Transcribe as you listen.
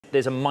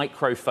there's a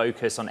micro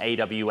focus on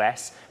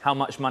AWS, how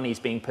much money is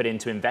being put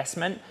into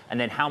investment, and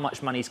then how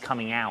much money is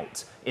coming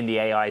out in the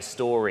AI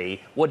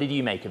story. What did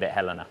you make of it,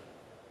 Helena?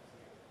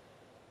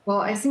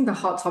 Well, I think the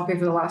hot topic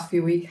for the last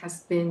few weeks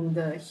has been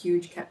the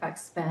huge CapEx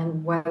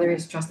spend, whether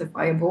it's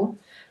justifiable.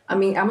 I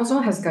mean,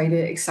 Amazon has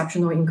guided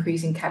exceptional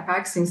increase in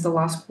CapEx since the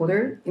last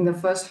quarter. In the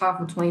first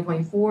half of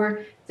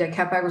 2024, their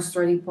CapEx was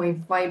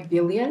 30.5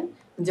 billion.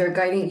 They're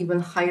guiding even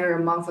higher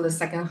amount for the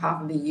second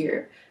half of the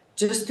year.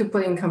 Just to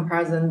put in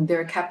comparison,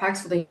 their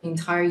CapEx for the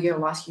entire year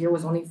last year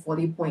was only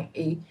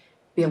 40.8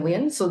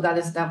 billion. So that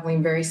is definitely a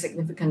very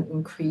significant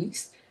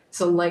increase.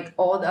 So like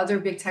all the other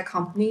big tech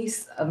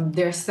companies,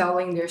 they're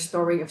selling their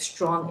story of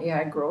strong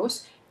AI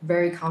growth,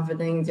 very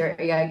confident in their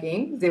AI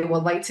game. They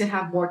would like to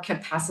have more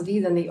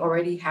capacity than they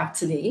already have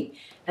today.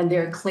 And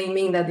they're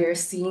claiming that they're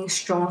seeing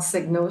strong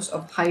signals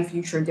of high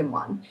future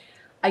demand.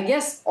 I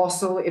guess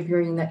also if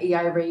you're in the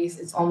AI race,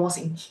 it's almost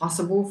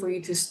impossible for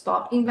you to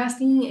stop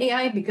investing in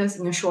AI because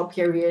in a short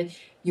period,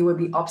 you will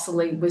be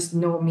obsolete with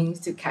no means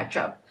to catch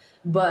up.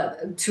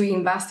 But to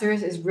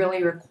investors, it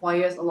really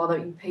requires a lot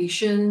of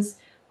patience.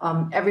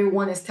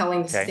 Everyone is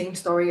telling the same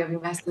story of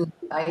investing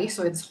in AI,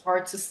 so it's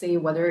hard to say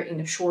whether in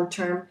the short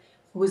term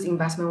whose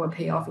investment will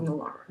pay off in the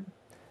long run.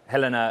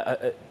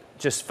 Helena,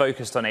 just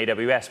focused on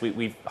AWS,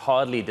 we've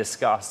hardly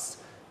discussed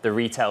the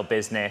retail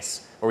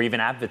business or even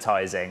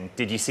advertising.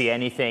 Did you see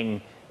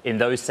anything in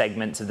those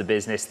segments of the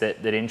business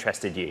that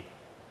interested you?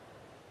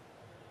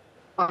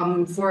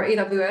 For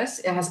AWS,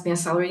 it has been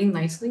accelerating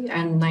nicely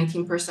and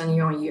 19%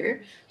 year on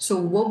year. So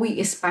what we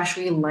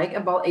especially like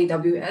about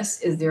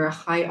AWS is their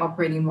high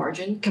operating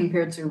margin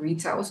compared to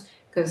retails,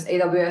 because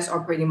AWS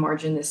operating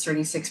margin is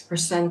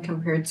 36%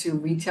 compared to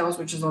retails,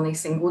 which is only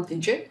single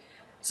digit.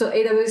 So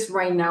AWS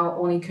right now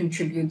only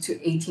contribute to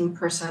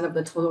 18% of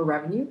the total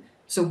revenue.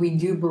 So we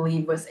do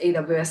believe with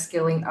AWS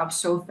scaling up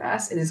so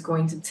fast, it is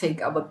going to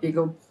take up a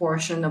bigger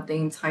portion of the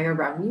entire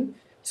revenue.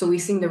 So we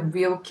think the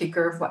real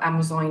kicker for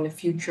Amazon in the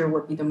future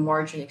would be the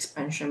margin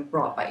expansion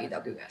brought by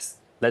AWS.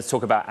 Let's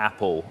talk about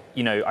Apple.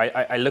 You know,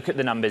 I look at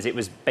the numbers. It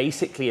was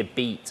basically a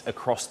beat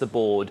across the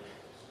board,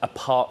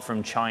 apart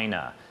from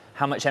China.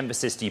 How much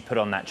emphasis do you put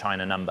on that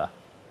China number?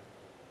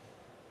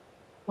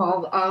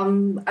 Well,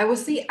 I would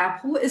say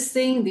Apple is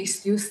saying they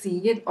still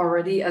see it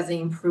already as an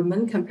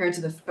improvement compared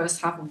to the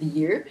first half of the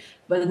year,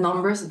 but the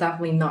numbers are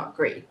definitely not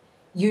great.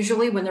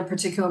 Usually when a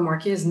particular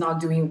market is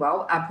not doing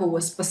well, Apple will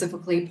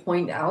specifically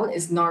point out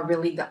it's not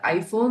really the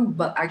iPhone,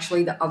 but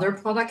actually the other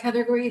product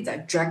category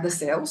that drag the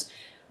sales.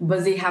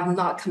 But they have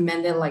not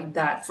commented like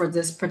that for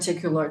this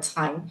particular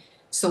time.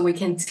 So we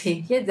can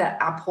take it that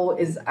iPhone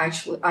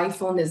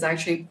is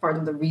actually part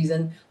of the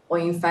reason, or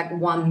in fact,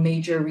 one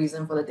major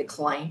reason for the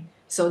decline.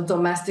 So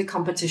domestic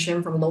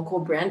competition from local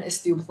brand is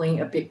still playing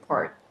a big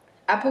part.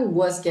 Apple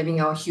was giving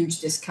out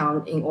huge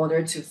discount in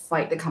order to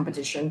fight the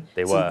competition.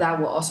 So that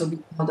will also be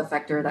one of the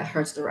factor that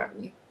hurts the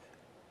revenue.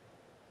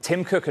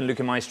 Tim Cook and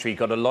Luca Maestri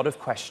got a lot of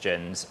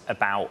questions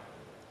about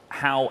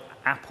how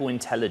Apple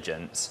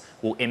Intelligence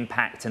will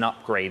impact an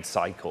upgrade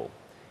cycle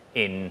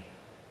in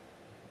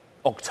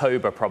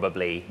October,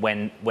 probably,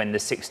 when the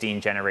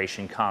 16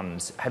 generation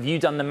comes. Have you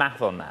done the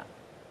math on that?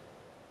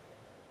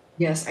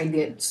 Yes, I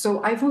did. So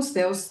iPhone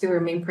sales still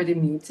remain pretty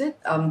muted.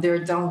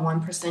 They're down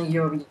 1%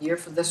 year over year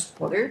for this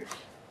quarter.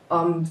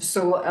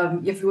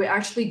 If we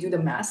actually do the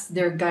math,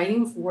 they're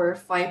guiding for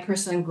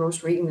 5%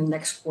 growth rate in the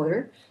next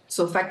quarter.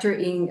 So factor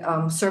in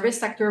service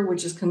sector,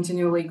 which is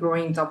continually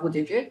growing double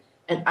digit,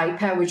 and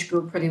iPad, which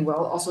grew pretty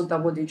well, also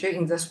double digit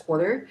in this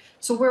quarter.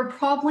 So we're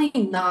probably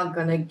not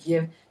going to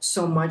give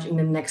so much in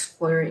the next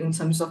quarter in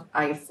terms of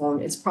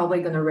iPhone. It's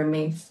probably going to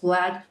remain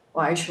flat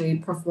or actually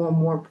perform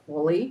more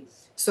poorly.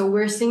 So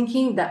we're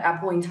thinking that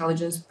Apple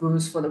Intelligence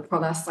boost for the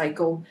product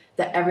cycle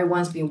that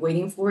everyone's been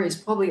waiting for is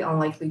probably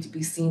unlikely to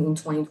be seen in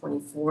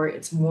 2024.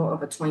 It's more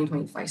of a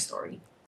 2025 story.